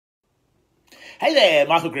Hey there,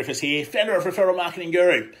 Michael Griffiths here, founder of Referral Marketing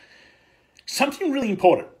Guru. Something really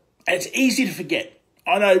important, and it's easy to forget.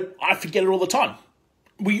 I know I forget it all the time.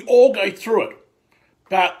 We all go through it.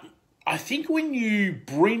 But I think when you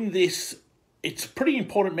bring this, it's a pretty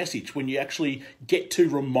important message when you actually get to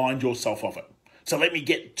remind yourself of it. So let me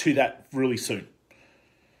get to that really soon.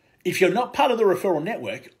 If you're not part of the referral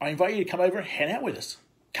network, I invite you to come over and hang out with us.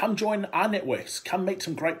 Come join our networks. Come meet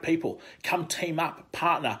some great people. Come team up,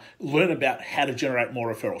 partner, learn about how to generate more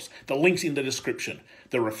referrals. The link's in the description.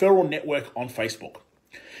 The Referral Network on Facebook.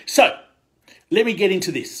 So, let me get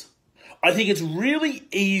into this. I think it's really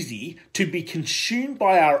easy to be consumed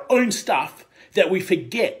by our own stuff that we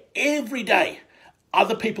forget every day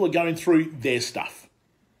other people are going through their stuff.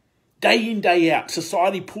 Day in, day out,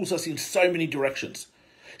 society pulls us in so many directions.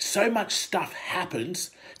 So much stuff happens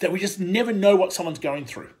that we just never know what someone's going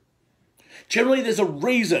through. Generally, there's a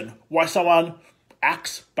reason why someone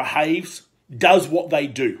acts, behaves, does what they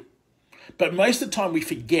do. But most of the time we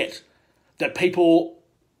forget that people,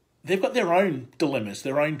 they've got their own dilemmas,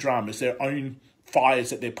 their own dramas, their own fires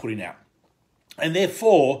that they're putting out. And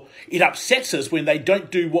therefore, it upsets us when they don't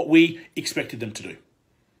do what we expected them to do.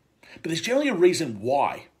 But there's generally a reason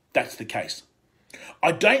why that's the case.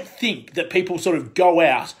 I don't think that people sort of go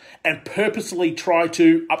out and purposely try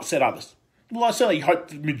to upset others. Well, I certainly hope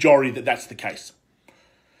the majority that that's the case.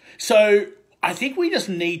 So I think we just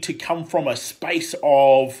need to come from a space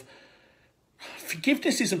of,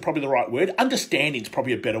 forgiveness isn't probably the right word, understanding is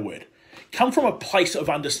probably a better word. Come from a place of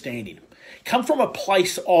understanding. Come from a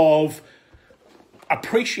place of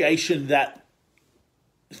appreciation that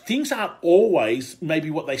things aren't always maybe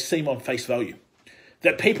what they seem on face value.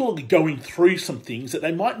 That people are going through some things that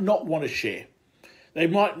they might not want to share. They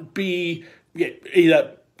might be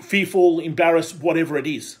either fearful, embarrassed, whatever it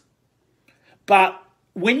is. But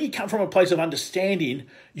when you come from a place of understanding,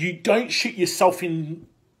 you don't shoot yourself in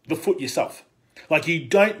the foot yourself. Like you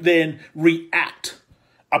don't then react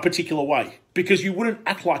a particular way because you wouldn't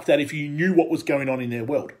act like that if you knew what was going on in their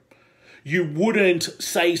world. You wouldn't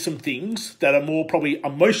say some things that are more probably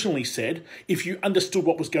emotionally said if you understood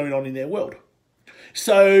what was going on in their world.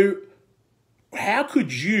 So how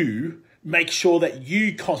could you make sure that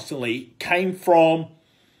you constantly came from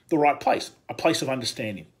the right place, a place of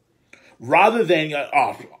understanding, rather than,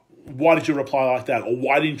 why did you reply like that? Or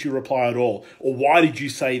why didn't you reply at all? Or why did you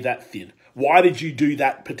say that thing? Why did you do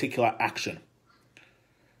that particular action?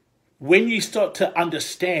 When you start to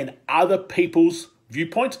understand other people's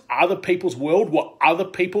viewpoints, other people's world, what other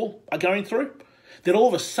people are going through, then all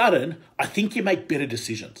of a sudden, I think you make better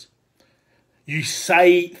decisions. You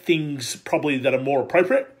say things probably that are more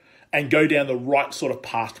appropriate and go down the right sort of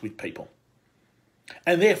path with people.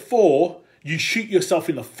 And therefore, you shoot yourself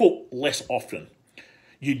in the foot less often.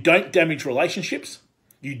 You don't damage relationships.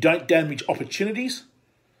 You don't damage opportunities.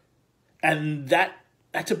 And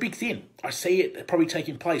that's a big thing. I see it probably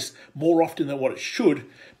taking place more often than what it should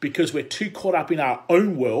because we're too caught up in our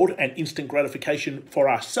own world and instant gratification for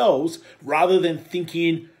ourselves rather than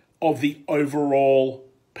thinking of the overall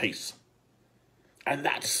piece. And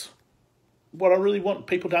that's what I really want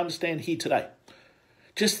people to understand here today.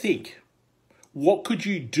 Just think, what could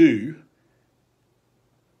you do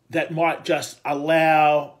that might just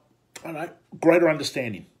allow, greater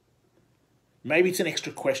understanding? Maybe it's an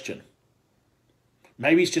extra question.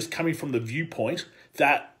 Maybe it's just coming from the viewpoint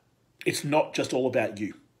that it's not just all about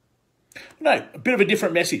you. No, a bit of a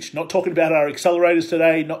different message. Not talking about our accelerators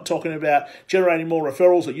today, not talking about generating more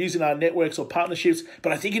referrals or using our networks or partnerships,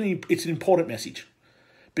 but I think it's an important message.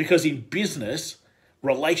 Because in business,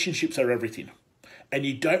 relationships are everything. And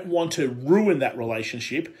you don't want to ruin that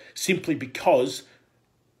relationship simply because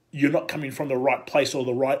you're not coming from the right place or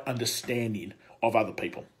the right understanding of other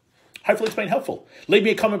people. Hopefully it's been helpful. Leave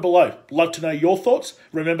me a comment below. Love to know your thoughts.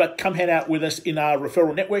 Remember, come hang out with us in our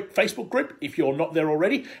Referral Network Facebook group if you're not there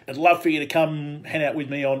already. I'd love for you to come hang out with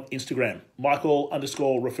me on Instagram,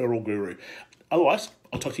 Michael_Referral Guru. Otherwise,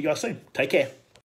 I'll talk to you guys soon. Take care.